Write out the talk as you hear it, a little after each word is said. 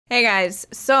Hey guys,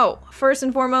 so first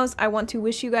and foremost, I want to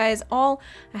wish you guys all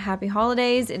a happy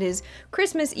holidays. It is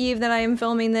Christmas Eve that I am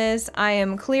filming this. I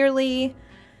am clearly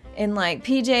in like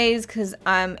PJs because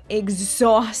I'm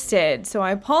exhausted. So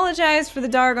I apologize for the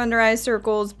dark under eye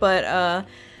circles, but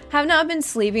have not been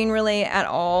sleeping really at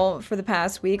all for the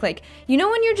past week. Like, you know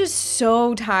when you're just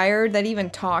so tired that even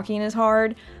talking is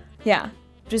hard? Yeah.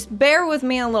 Just bear with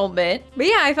me a little bit. But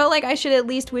yeah, I felt like I should at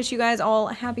least wish you guys all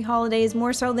happy holidays,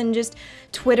 more so than just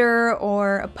Twitter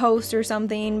or a post or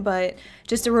something, but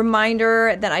just a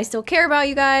reminder that I still care about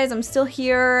you guys. I'm still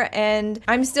here and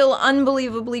I'm still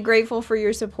unbelievably grateful for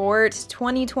your support.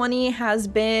 2020 has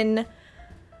been,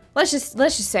 let's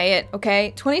just say it,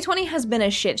 okay? 2020 has been a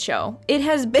shit show. It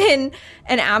has been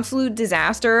an absolute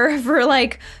disaster for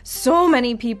like so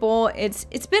many people. It's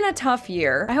been a tough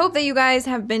year. I hope that you guys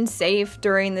have been safe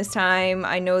during this time.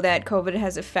 I know that COVID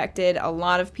has affected a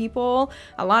lot of people,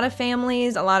 a lot of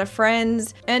families, a lot of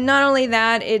friends. And not only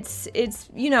that, it's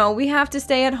you know, we have to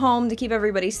stay at home to keep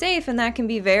everybody safe, and that can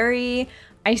be very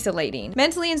isolating.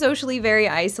 Mentally and socially very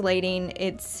isolating.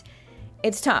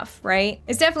 It's tough, right?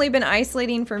 It's definitely been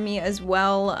isolating for me as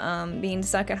well, being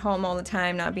stuck at home all the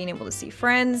time, not being able to see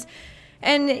friends.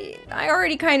 And I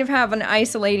already kind of have an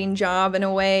isolating job in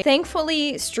a way.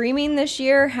 Thankfully, streaming this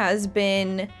year has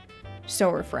been so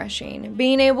refreshing.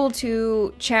 Being able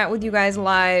to chat with you guys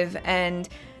live and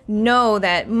know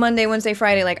that Monday, Wednesday,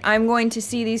 Friday, like I'm going to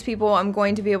see these people, I'm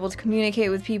going to be able to communicate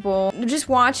with people. Just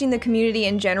watching the community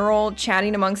in general,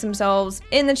 chatting amongst themselves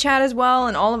in the chat as well,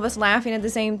 and all of us laughing at the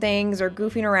same things or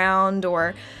goofing around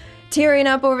or tearing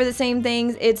up over the same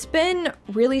things. It's been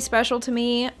really special to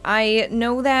me. I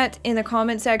know that in the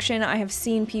comment section, I have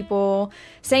seen people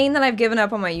saying that I've given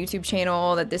up on my YouTube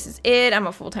channel, that this is it, I'm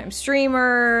a full-time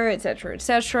streamer, etc.,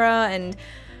 etc., and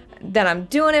that I'm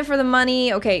doing it for the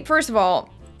money. Okay, first of all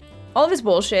of it's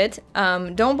bullshit.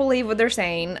 Don't believe what they're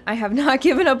saying. I have not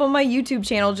given up on my YouTube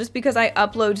channel just because I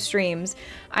upload streams.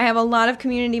 I have a lot of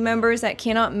community members that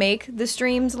cannot make the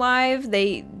streams live.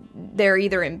 They're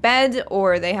either in bed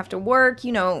or they have to work.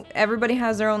 You know, everybody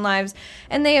has their own lives.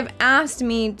 And they have asked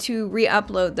me to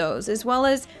re-upload those, as well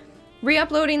as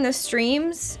re-uploading the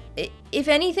streams. If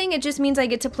anything, it just means I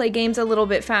get to play games a little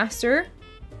bit faster.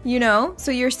 You know,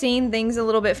 so you're seeing things a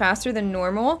little bit faster than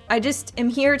normal. I just am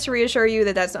here to reassure you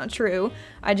that that's not true.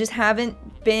 I just haven't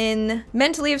been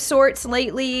mentally of sorts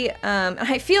lately.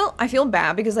 I feel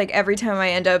bad because like every time I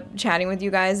end up chatting with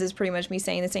you guys is pretty much me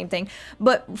saying the same thing.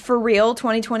 But for real,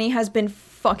 2020 has been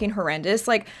fucking horrendous.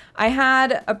 Like I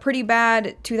had a pretty bad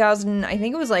I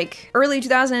think it was like early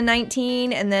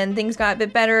 2019, and then things got a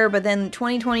bit better, but then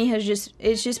 2020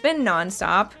 it's just been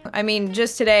nonstop. I mean,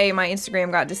 just today my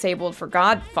Instagram got disabled for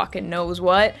God fucking knows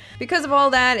what. Because of all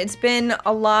that, it's been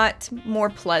a lot more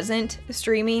pleasant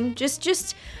streaming,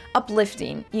 just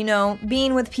uplifting, you know,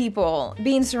 being with people,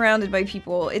 being surrounded by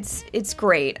people. It's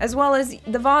great. As well as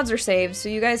the VODs are saved, so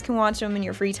you guys can watch them in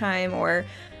your free time, or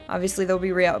obviously they'll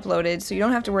be re-uploaded, so you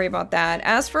don't have to worry about that.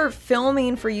 As for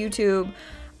filming for YouTube,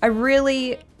 I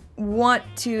really want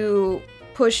to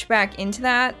push back into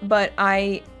that, but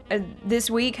this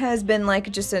week has been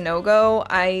like just a no-go.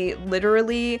 I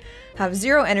literally have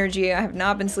zero energy. I have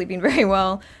not been sleeping very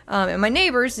well, and my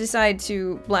neighbors decide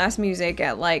to blast music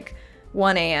at like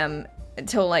 1 a.m.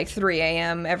 until like 3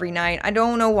 a.m. every night. I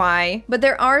don't know why, but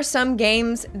there are some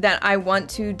games that I want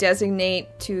to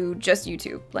designate to just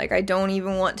YouTube. Like I don't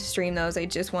even want to stream those. I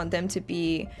just want them to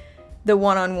be the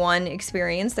one-on-one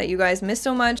experience that you guys miss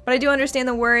so much. But I do understand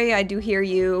the worry. I do hear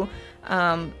you.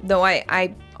 Though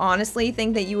I honestly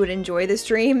think that you would enjoy the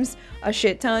streams a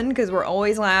shit ton because we're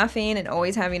always laughing and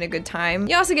always having a good time.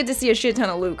 You also get to see a shit ton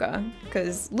of Luka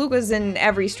because Luka's in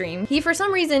every stream. He for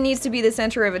some reason needs to be the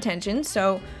center of attention,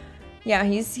 so yeah,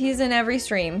 he's in every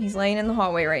stream. He's laying in the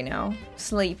hallway right now,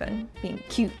 sleeping, being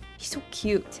cute. He's so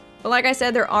cute. But like I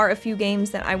said, there are a few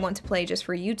games that I want to play just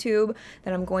for YouTube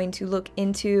that I'm going to look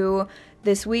into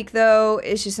this week, though.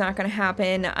 It's just not going to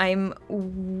happen. I'm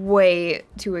way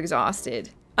too exhausted.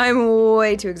 I'm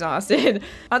way too exhausted.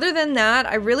 Other than that,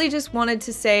 I really just wanted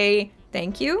to say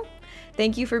thank you.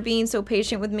 Thank you for being so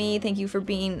patient with me. Thank you for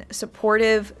being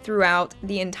supportive throughout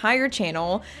the entire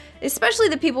channel, especially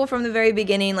the people from the very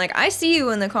beginning. Like, I see you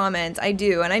in the comments, I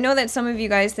do. And I know that some of you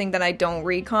guys think that I don't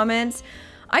read comments.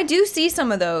 I do see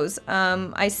some of those.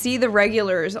 I see the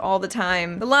regulars all the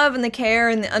time. The love and the care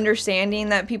and the understanding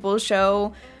that people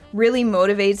show really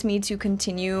motivates me to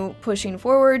continue pushing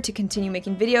forward, to continue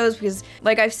making videos, because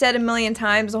like I've said a million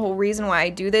times, the whole reason why I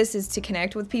do this is to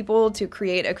connect with people, to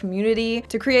create a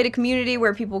community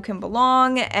where people can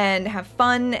belong and have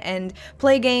fun and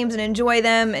play games and enjoy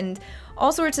them and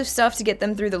all sorts of stuff to get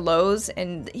them through the lows.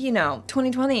 And, you know,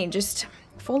 2020, just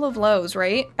full of lows,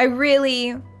 right? I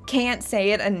really can't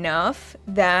say it enough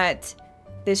that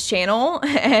this channel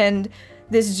and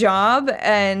this job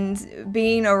and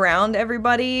being around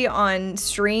everybody on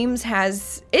streams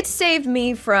it's saved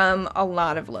me from a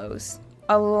lot of lows.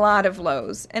 A lot of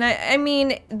lows. And I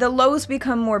mean, the lows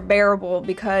become more bearable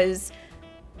because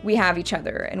we have each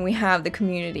other and we have the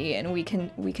community and we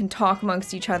can talk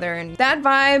amongst each other. And that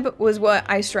vibe was what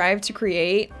I strive to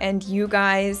create, and you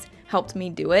guys helped me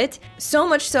do it. So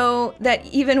much so that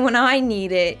even when I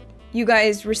need it, you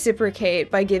guys reciprocate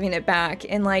by giving it back.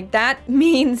 And like, that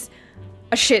means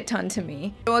a shit ton to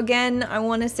me. So again, I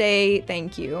want to say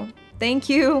thank you. Thank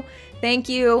you. Thank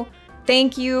you.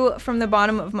 Thank you from the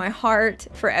bottom of my heart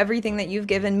for everything that you've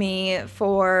given me,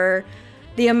 for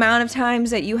the amount of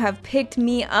times that you have picked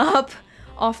me up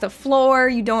off the floor.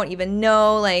 You don't even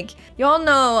know. Like, y'all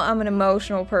know I'm an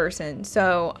emotional person,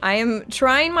 so I am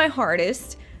trying my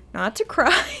hardest not to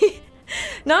cry.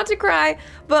 Not to cry,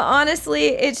 but honestly,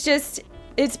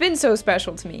 it's been so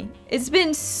special to me. It's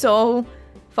been so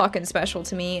fucking special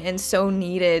to me and so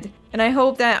needed. And I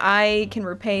hope that I can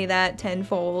repay that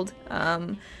tenfold,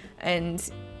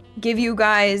 and give you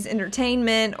guys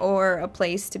entertainment or a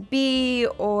place to be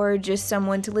or just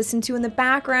someone to listen to in the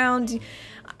background.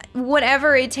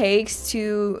 Whatever it takes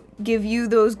to give you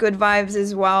those good vibes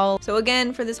as well. So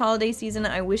again, for this holiday season,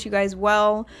 I wish you guys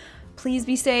well. Please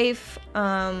be safe,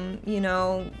 you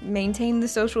know, maintain the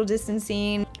social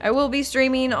distancing. I will be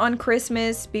streaming on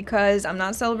Christmas because I'm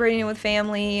not celebrating it with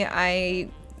family. I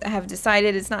have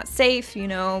decided it's not safe, you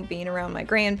know, being around my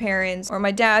grandparents or my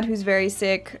dad who's very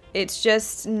sick. It's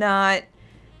just not,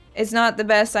 it's not the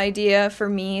best idea for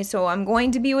me, so I'm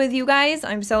going to be with you guys.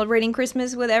 I'm celebrating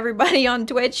Christmas with everybody on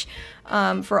Twitch.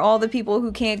 For all the people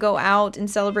who can't go out and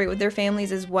celebrate with their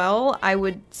families as well, I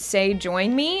would say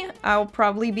join me. I'll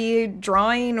probably be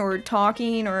drawing or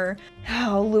talking, or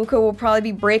Luka will probably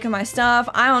be breaking my stuff.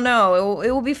 I don't know. It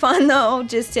will be fun though,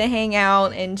 just to hang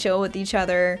out and chill with each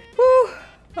other. Whew,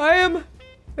 I am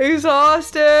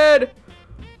exhausted.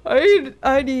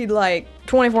 I need like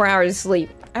 24 hours of sleep.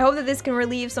 I hope that this can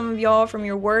relieve some of y'all from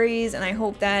your worries, and I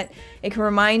hope that it can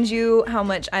remind you how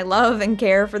much I love and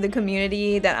care for the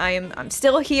community, that I'm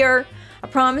still here. I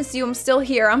promise you I'm still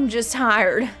here. I'm just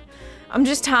tired. I'm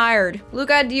just tired.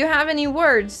 Luka, do you have any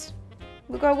words?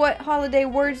 Luka, what holiday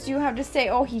words do you have to say?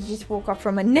 Oh, he just woke up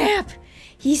from a nap.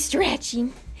 He's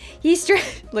stretching.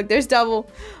 Look, there's double.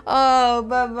 Oh,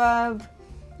 bub.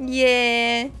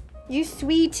 Yeah. You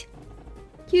sweet.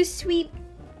 You sweet.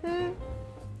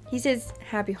 He says,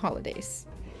 happy holidays.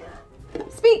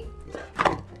 Speak!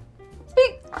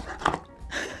 Speak!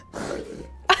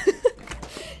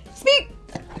 Speak!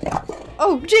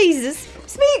 Oh, Jesus!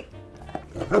 Speak!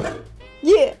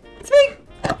 Yeah! Speak!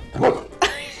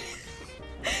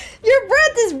 Your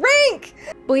breath is rank!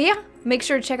 But yeah, make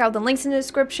sure to check out the links in the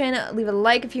description. Leave a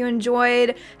like if you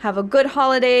enjoyed. Have a good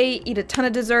holiday. Eat a ton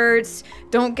of desserts.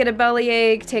 Don't get a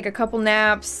bellyache. Take a couple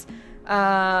naps.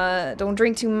 Don't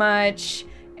drink too much.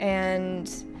 And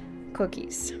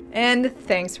cookies. And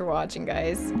thanks for watching,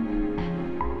 guys.